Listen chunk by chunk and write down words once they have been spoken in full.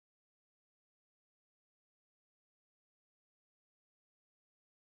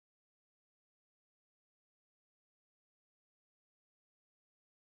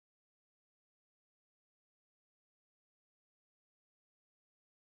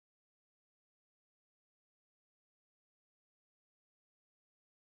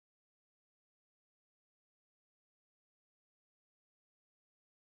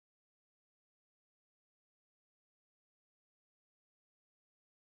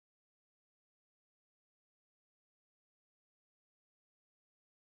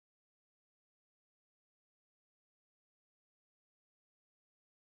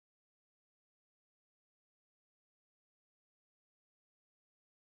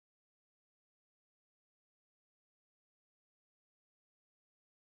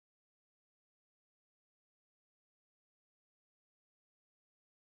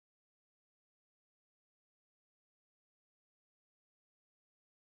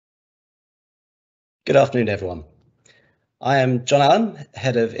Good afternoon, everyone. I am John Allen,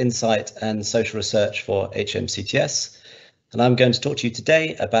 Head of Insight and Social Research for HMCTS, and I'm going to talk to you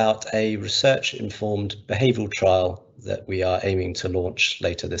today about a research-informed behavioural trial that we are aiming to launch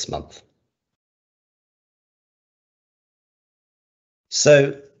later this month.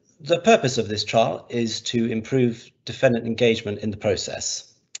 So the purpose of this trial is to improve defendant engagement in the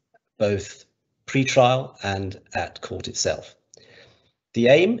process, both pre-trial and at court itself. The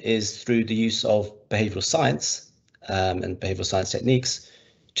aim is through the use of behavioural science and behavioural science techniques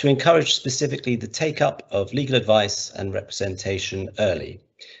to encourage specifically the take-up of legal advice and representation early,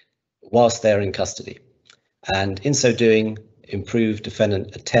 whilst they're in custody, and in so doing, improve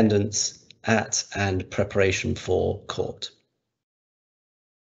defendant attendance at and preparation for court.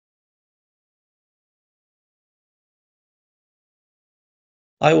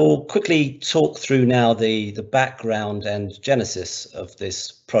 I will quickly talk through now the background and genesis of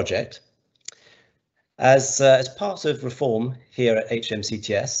this project. As part of reform here at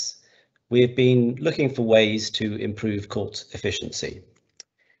HMCTS, we have been looking for ways to improve court efficiency.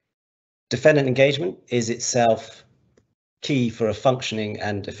 Defendant engagement is itself key for a functioning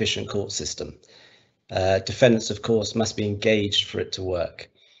and efficient court system. Defendants, of course, must be engaged for it to work.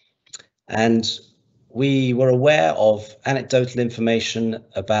 And we were aware of anecdotal information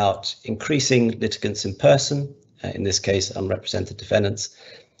about increasing litigants in person, in this case, unrepresented defendants,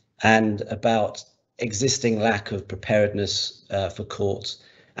 and about existing lack of preparedness for court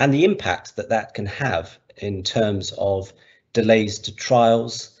and the impact that that can have in terms of delays to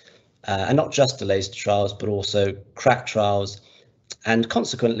trials, and not just delays to trials, but also crack trials, and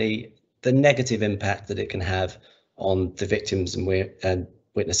consequently the negative impact that it can have on the victims and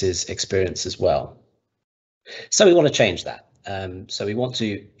witnesses' experience as well. So we want to change that. So we want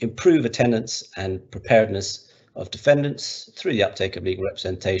to improve attendance and preparedness of defendants through the uptake of legal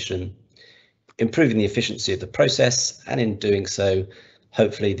representation, improving the efficiency of the process, and in doing so,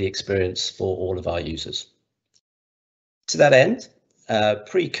 hopefully the experience for all of our users. To that end,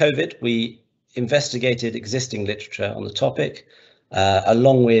 pre-COVID, we investigated existing literature on the topic,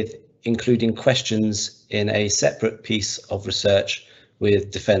 along with including questions in a separate piece of research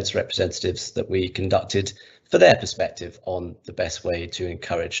with defence representatives that we conducted for their perspective on the best way to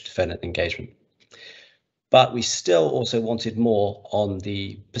encourage defendant engagement. But we still also wanted more on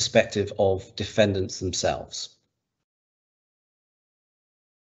the perspective of defendants themselves.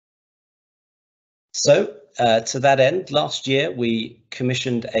 So to that end, last year we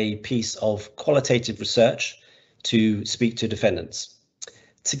commissioned a piece of qualitative research to speak to defendants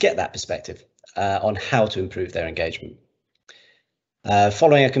to get that perspective on how to improve their engagement.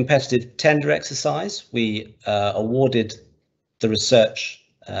 Following a competitive tender exercise, we awarded the research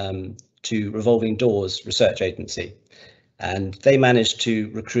to Revolving Doors Research Agency, and they managed to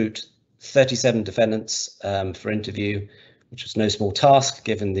recruit 37 defendants for interview, which was no small task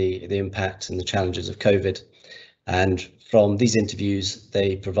given the impact and the challenges of COVID. And from these interviews,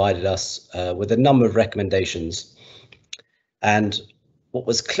 they provided us with a number of recommendations. And what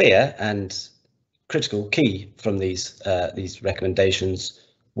was clear and critical key from these recommendations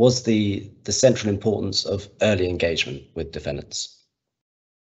was the central importance of early engagement with defendants.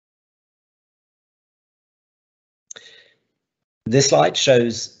 This slide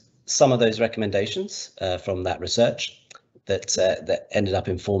shows some of those recommendations from that research that ended up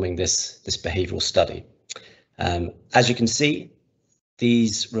informing this behavioural study. As you can see,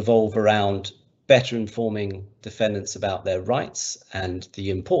 these revolve around better informing defendants about their rights and the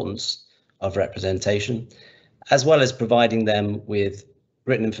importance of representation, as well as providing them with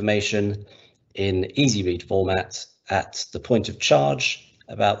written information in easy read format at the point of charge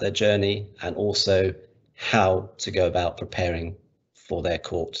about their journey, and also how to go about preparing for their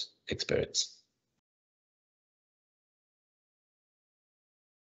court experience.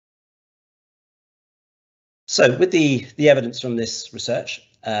 So with the evidence from this research,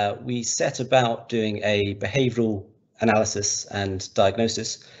 we set about doing a behavioural analysis and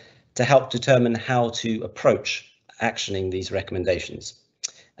diagnosis to help determine how to approach actioning these recommendations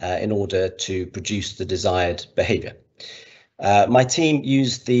in order to produce the desired behaviour. My team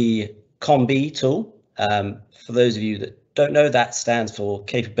used the COMB tool. For those of you that don't know, that stands for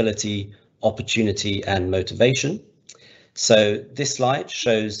capability, opportunity and motivation. So this slide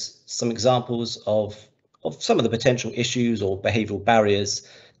shows some examples of some of the potential issues or behavioural barriers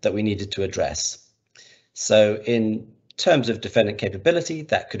that we needed to address. So in terms of defendant capability,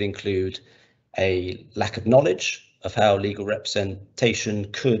 that could include a lack of knowledge of how legal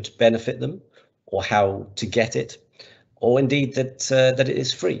representation could benefit them, or how to get it, or indeed that it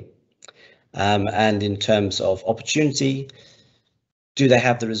is free. And in terms of opportunity, Do they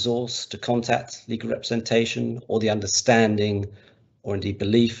have the resource to contact legal representation, or the understanding or indeed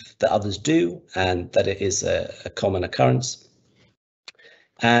belief that others do and that it is a common occurrence?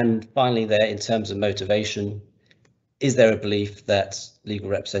 And finally there, in terms of motivation, is there a belief that legal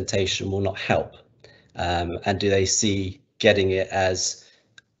representation will not help? And do they see getting it as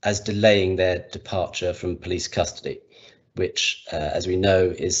delaying their departure from police custody, which, as we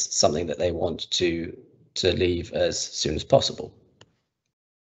know, is something that they want to leave as soon as possible?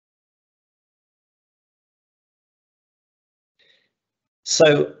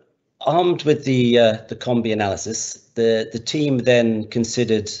 So, armed with the COMBI analysis, the team then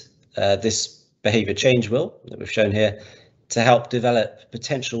considered this behaviour change wheel that we've shown here to help develop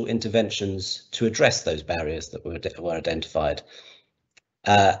potential interventions to address those barriers that were identified.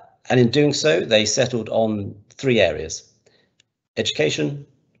 And in doing so, they settled on three areas: education,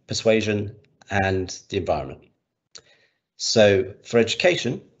 persuasion, and the environment. So for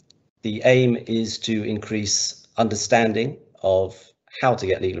education, the aim is to increase understanding of how to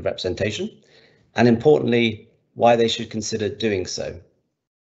get legal representation, and importantly, why they should consider doing so.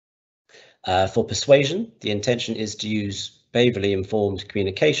 For persuasion, the intention is to use behaviourally informed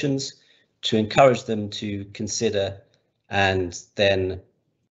communications to encourage them to consider and then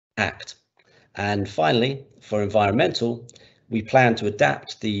act. And finally, for environmental, we plan to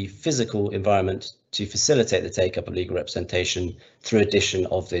adapt the physical environment to facilitate the take-up of legal representation through addition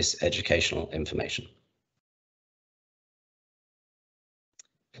of this educational information.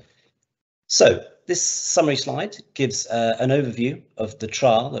 So this summary slide gives an overview of the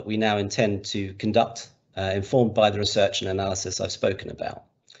trial that we now intend to conduct, informed by the research and analysis I've spoken about.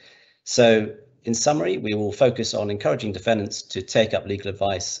 So in summary, we will focus on encouraging defendants to take up legal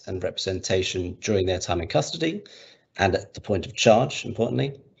advice and representation during their time in custody and at the point of charge,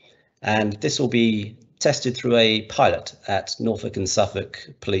 importantly. And this will be tested through a pilot at Norfolk and Suffolk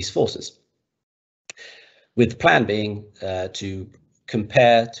police forces, with the plan being to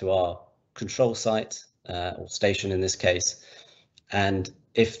compare to our control site or station in this case, and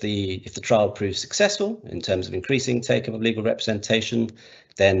if the trial proves successful in terms of increasing take-up of legal representation,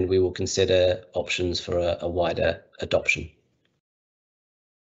 then we will consider options for a wider adoption.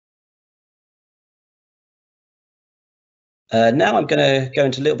 Now I'm going to go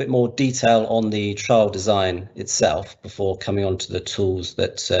into a little bit more detail on the trial design itself before coming on to the tools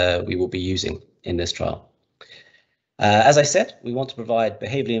that we will be using in this trial. As I said, we want to provide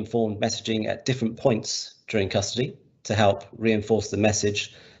behaviourally informed messaging at different points during custody to help reinforce the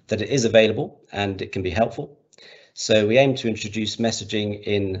message that it is available and it can be helpful. So we aim to introduce messaging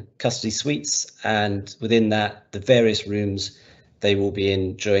in custody suites, and within that, the various rooms they will be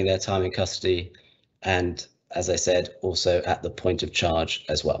in during their time in custody, and as I said, also at the point of charge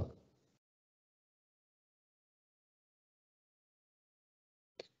as well.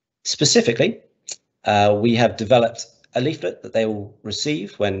 Specifically, we have developed a leaflet that they will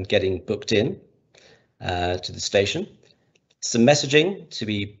receive when getting booked in to the station, some messaging to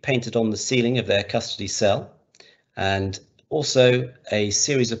be painted on the ceiling of their custody cell, and also a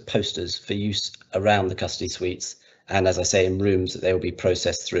series of posters for use around the custody suites, and as I say, in rooms that they will be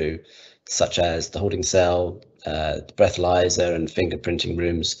processed through, such as the holding cell, the breathalyzer and fingerprinting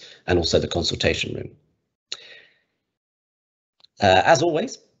rooms, and also the consultation room. As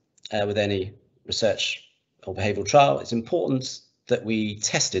always, with any research or behavioural trial, it's important that we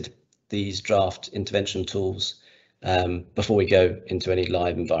tested these draft intervention tools before we go into any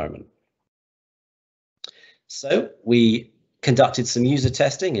live environment. So we conducted some user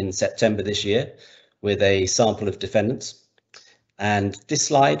testing in September this year with a sample of defendants, and this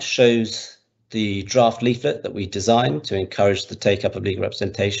slide shows the draft leaflet that we designed to encourage the take-up of legal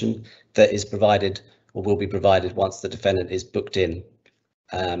representation that is provided or will be provided once the defendant is booked in,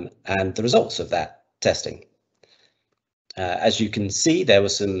 and the results of that testing. As you can see, there were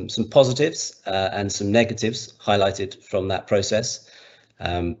some positives and some negatives highlighted from that process.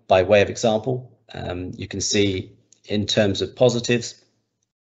 By way of example, you can see in terms of positives,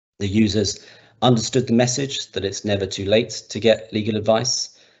 the users understood the message that it's never too late to get legal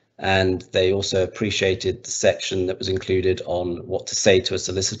advice, and they also appreciated the section that was included on what to say to a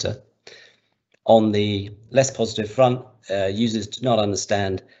solicitor. On the less positive front, users did not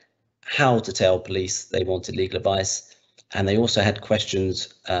understand how to tell police they wanted legal advice, and they also had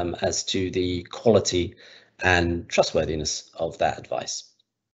questions as to the quality and trustworthiness of that advice.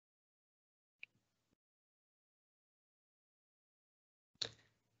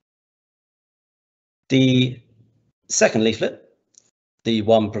 The second leaflet, the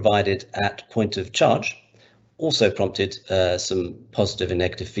one provided at point of charge, also prompted some positive and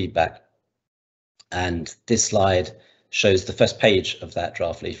negative feedback. And this slide shows the first page of that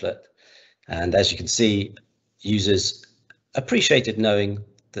draft leaflet. And as you can see, users appreciated knowing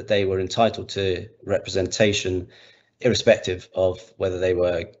that they were entitled to representation irrespective of whether they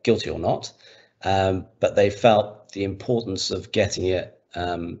were guilty or not, but they felt the importance of getting it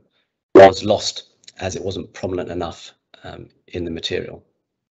was lost as it wasn't prominent enough in the material.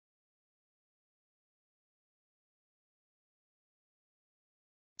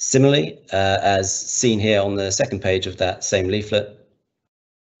 Similarly, as seen here on the second page of that same leaflet,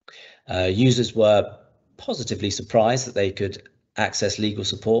 users were positively surprised that they could access legal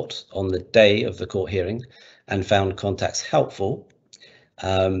support on the day of the court hearing and found contacts helpful.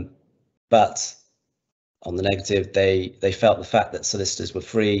 But on the negative, they felt the fact that solicitors were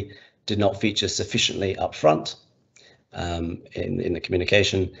free did not feature sufficiently upfront in the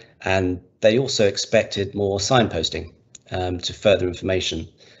communication, and they also expected more signposting to further information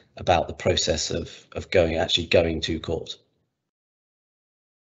about the process of actually going to court.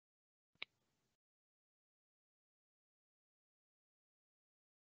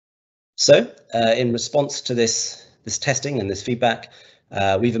 So in response to this testing and this feedback,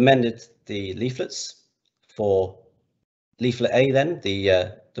 we've amended the leaflets. For leaflet A then,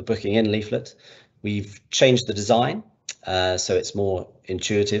 the booking in leaflet, we've changed the design so it's more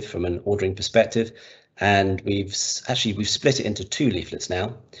intuitive from an ordering perspective, and we've split it into two leaflets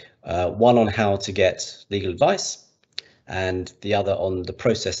now, one on how to get legal advice and the other on the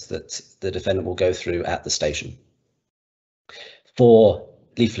process that the defendant will go through at the station. For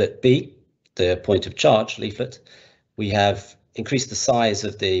leaflet B, the point of charge leaflet, we have increased the size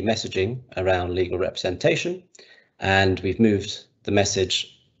of the messaging around legal representation, and we've moved the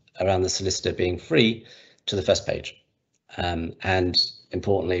message around the solicitor being free to the first page. And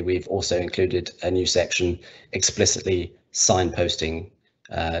importantly, we've also included a new section explicitly signposting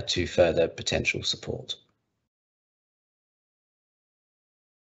to further potential support.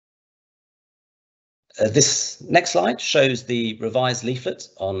 This next slide shows the revised leaflet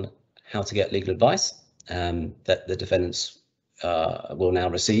on how to get legal advice that the defendants will now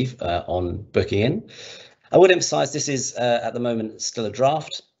receive on booking in. I would emphasize this is at the moment still a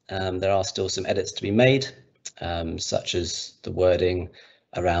draft. There are still some edits to be made, such as the wording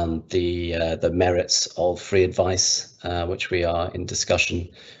around the merits of free advice, which we are in discussion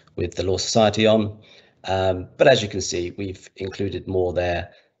with the Law Society on. But as you can see, we've included more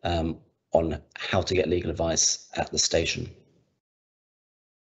there on how to get legal advice at the station.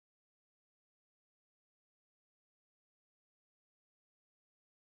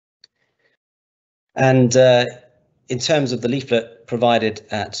 And in terms of the leaflet provided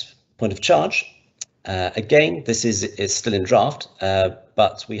at point of charge, again, this is still in draft,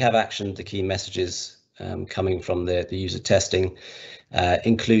 but we have actioned the key messages coming from the user testing,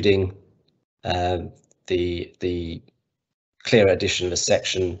 including the clear addition of a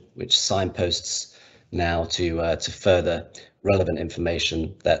section which signposts now to further relevant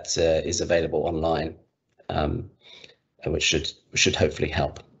information that is available online, which should hopefully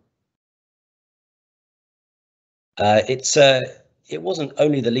help. It wasn't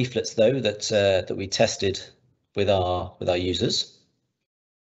only the leaflets though that we tested with our users.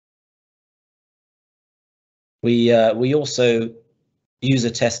 We also user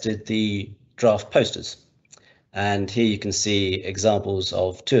tested the draft posters, and here you can see examples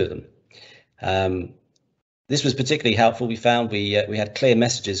of two of them. This was particularly helpful. We found we had clear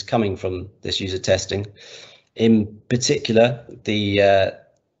messages coming from this user testing. In particular, the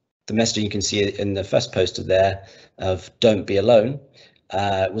messaging you can see in the first poster there of "Don't be alone"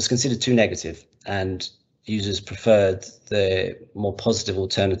 was considered too negative, and users preferred the more positive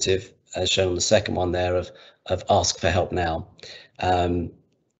alternative, as shown on the second one there, of "Ask for help now."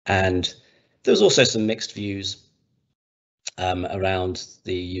 And there was also some mixed views around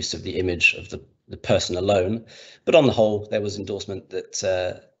the use of the image of the person alone, but on the whole, there was endorsement that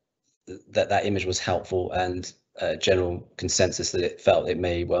that image was helpful, and general consensus that it felt it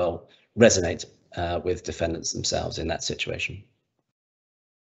may well resonate with defendants themselves in that situation.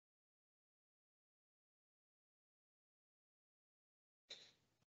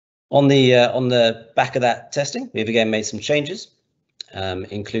 On the back of that testing, we've again made some changes,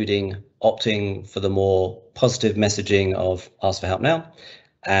 including opting for the more positive messaging of "Ask for help now,"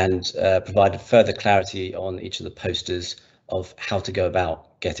 and provided further clarity on each of the posters of how to go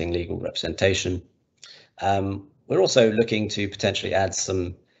about getting legal representation. We're also looking to potentially add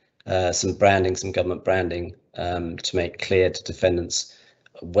some branding, some government branding, to make clear to defendants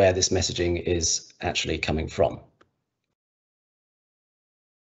where this messaging is actually coming from.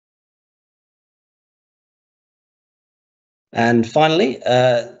 And finally,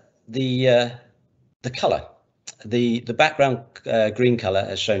 the colour. the background green color,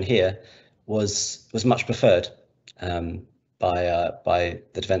 as shown here, was much preferred by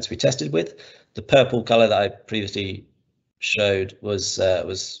the defence we tested with. The purple color that I previously showed was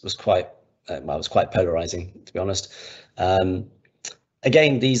quite polarizing, to be honest.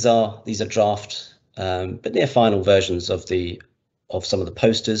 Again, these are draft, but near final versions of some of the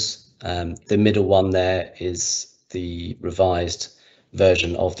posters. The middle one there is the revised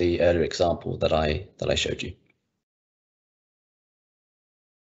version of the earlier example that I showed you.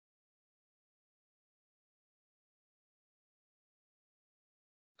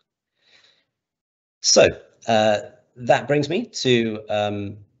 So that brings me to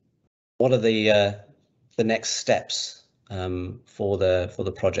what are the next steps for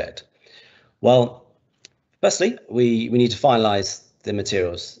the project. Well, firstly, we need to finalize the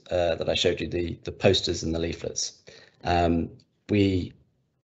materials that I showed you, the posters and the leaflets. We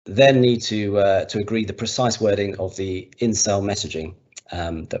then need to agree the precise wording of the in-cell messaging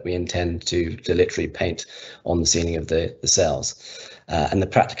that we intend to literally paint on the ceiling of the cells, and the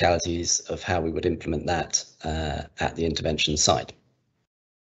practicalities of how we would implement that at the intervention site.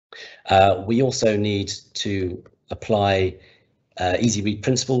 We also need to apply easy read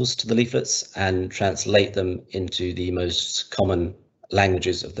principles to the leaflets and translate them into the most common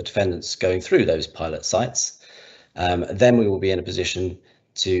languages of the defendants going through those pilot sites. Then we will be in a position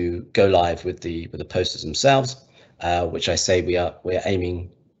to go live with the posters themselves, which I say we are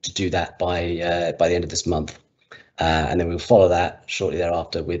aiming to do that by the end of this month, and then we'll follow that shortly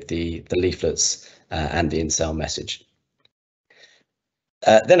thereafter with the leaflets and the in-cell message.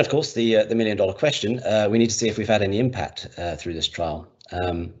 Then, of course, the million-dollar question, we need to see if we've had any impact through this trial.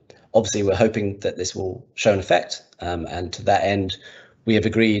 Obviously, we're hoping that this will show an effect, and to that end, we have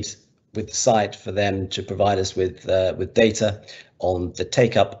agreed with the site for them to provide us with data on the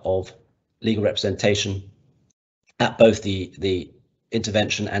take-up of legal representation at both the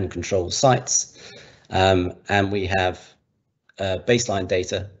intervention and control sites, and we have baseline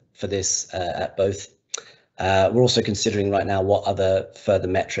data for this at both. We're also considering right now what other further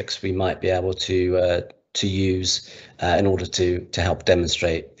metrics we might be able to use in order to help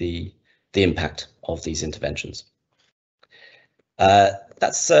demonstrate the impact of these interventions.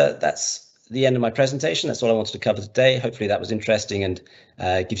 That's the end of my presentation. That's all I wanted to cover today. Hopefully that was interesting and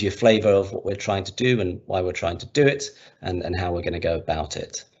gives you a flavour of what we're trying to do and why we're trying to do it, and how we're going to go about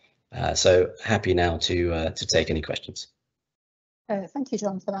it. So happy now to take any questions. Thank you,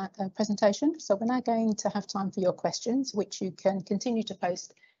 John, for that presentation. So we're now going to have time for your questions, which you can continue to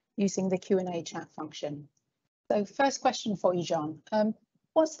post using the Q&A chat function. So first question for you, John.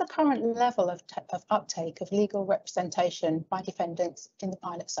 What's the current level of uptake of legal representation by defendants in the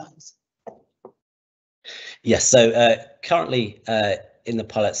pilot sites? Yes, so currently in the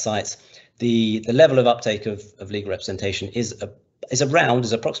pilot sites, the level of uptake of legal representation is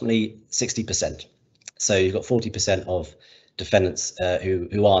approximately 60%. So you've got 40% of defendants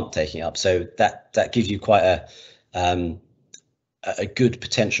who aren't taking up. So that gives you quite a good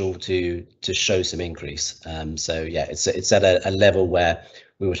potential to show some increase. So yeah, it's at a level where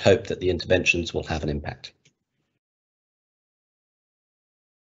we would hope that the interventions will have an impact.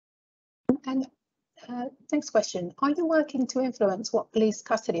 And next question, are you working to influence what police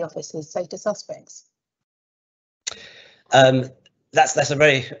custody officers say to suspects? That's a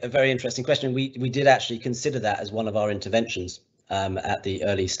very interesting question. We did actually consider that as one of our interventions at the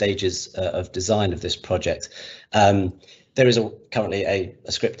early stages of design of this project. There is currently a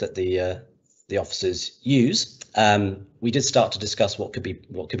script that the officers use. We did start to discuss what could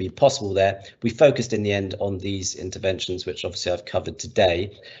be possible there. We focused in the end on these interventions, which obviously I've covered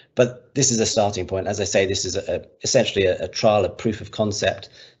today, but this is a starting point. As I say, this is essentially a trial, a proof of concept.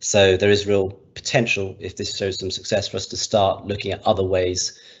 So there is real potential, if this shows some success, for us to start looking at other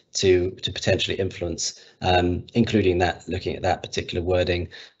ways to potentially influence, including looking at that particular wording,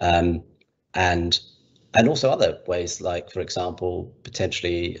 and also other ways, like, for example,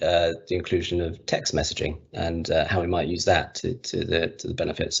 potentially the inclusion of text messaging and how we might use that to the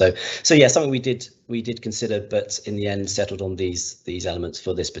benefit. So yeah, something we did consider, but in the end settled on these elements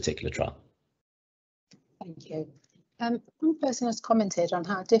for this particular trial. Thank you. One person has commented on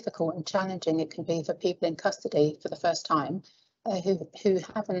how difficult and challenging it can be for people in custody for the first time who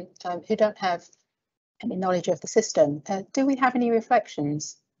don't have any knowledge of the system. Do we have any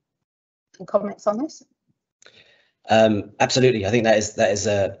reflections and comments on this? Absolutely. I think that is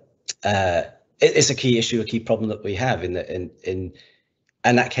it's a key issue, a key problem that we have and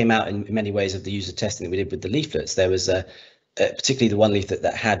that came out in many ways of the user testing that we did with the leaflets. There was particularly the one leaflet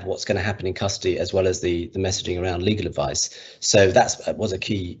that had what's going to happen in custody, as well as the messaging around legal advice. So that was a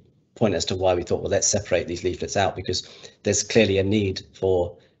key point as to why we thought, well, let's separate these leaflets out, because there's clearly a need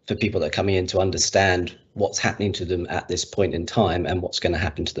for people that are coming in to understand what's happening to them at this point in time and what's going to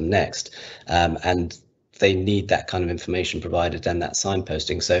happen to them next. And they need that kind of information provided and that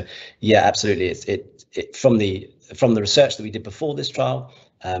signposting. So yeah, absolutely. It from the research that we did before this trial,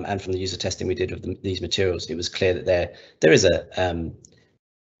 and from the user testing we did of these materials, it was clear that there is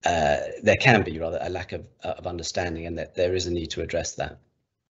there can be rather a lack of understanding, and that there is a need to address that.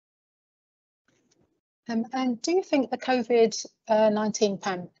 And do you think the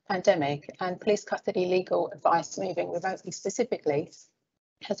COVID-19 pandemic and police custody legal advice moving remotely specifically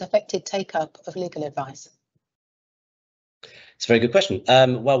has affected take-up of legal advice? It's a very good question.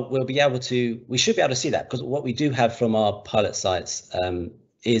 Well, we should be able to see that, because what we do have from our pilot sites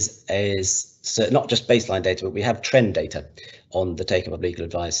is so not just baseline data, but we have trend data on the take-up of legal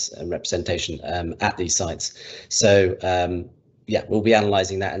advice and representation at these sites. So yeah, we'll be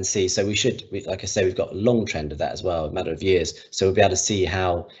analysing that and see. So like I say, we've got a long trend of that as well, a matter of years. So we'll be able to see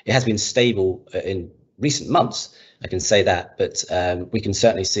how it has been stable in recent months, I can say that, but we can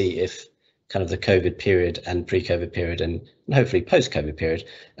certainly see if kind of the COVID period and pre-COVID period and hopefully post-COVID period,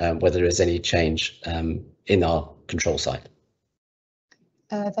 whether there is any change in our control site.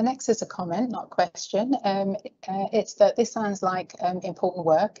 The next is a comment, not a question. It's that this sounds like important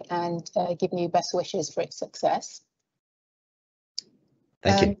work, and giving you best wishes for its success.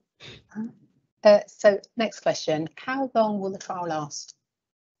 Thank you. So next question, how long will the trial last?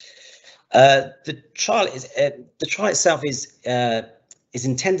 The trial itself is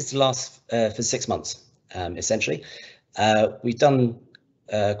intended to last for 6 months, essentially. We've done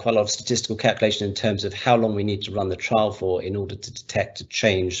quite a lot of statistical calculation in terms of how long we need to run the trial for in order to detect a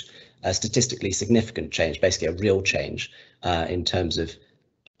change, a statistically significant change, basically a real change in terms of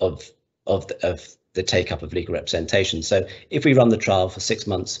the take-up of legal representation. So if we run the trial for 6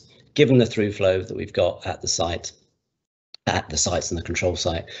 months, given the through flow that we've got at the sites and the control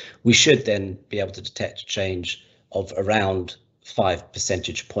site, we should then be able to detect a change of around 5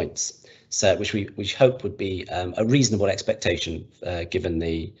 percentage points. So which we hope would be a reasonable expectation, given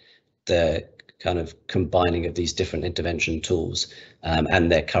the kind of combining of these different intervention tools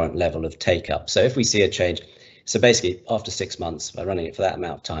and their current level of take-up. So if we see a change, so basically after 6 months, by running it for that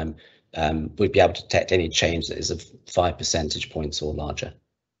amount of time, we'd be able to detect any change that is of 5 percentage points or larger.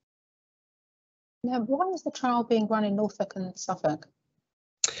 Now, why is the trial being run in Norfolk and Suffolk?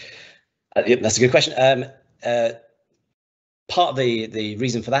 Yep, that's a good question. Part of the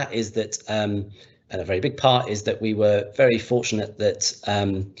reason for that is that, and a very big part, is that we were very fortunate that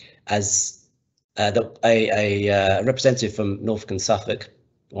a representative from Norfolk and Suffolk,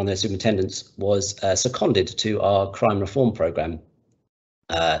 one of their superintendents, was seconded to our crime reform programme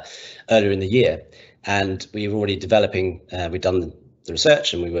earlier in the year, and we were already developing. We'd done the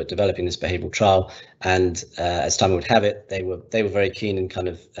research and we were developing this behavioural trial, and as time would have it, they were very keen in kind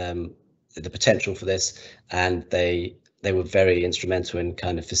of the potential for this, and they were very instrumental in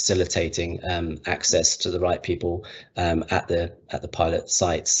kind of facilitating access to the right people at the pilot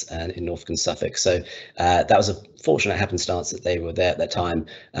sites in Norfolk and Suffolk. So that was a fortunate happenstance that they were there at that time.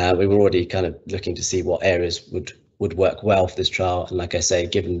 We were already kind of looking to see what areas would work well for this trial, and like I say,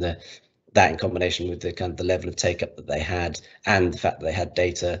 given that in combination with the kind of the level of take-up that they had and the fact that they had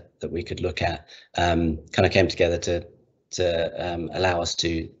data that we could look at, kind of came together to allow us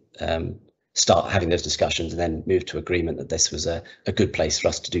to start having those discussions and then move to agreement that this was a good place for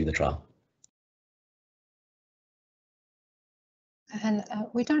us to do the trial. And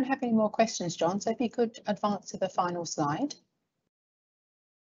we don't have any more questions, John, so if you could advance to the final slide.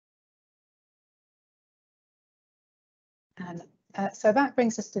 And so that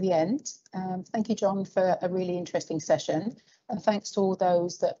brings us to the end. Thank you, John, for a really interesting session, and thanks to all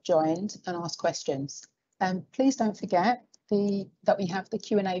those that joined and asked questions. Please don't forget that we have the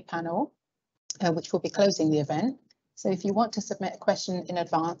Q&A panel, which will be closing the event. So if you want to submit a question in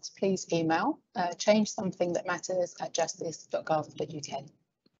advance, please email changesomethingthatmatters@justice.gov.uk.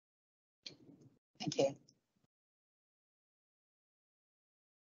 Thank you.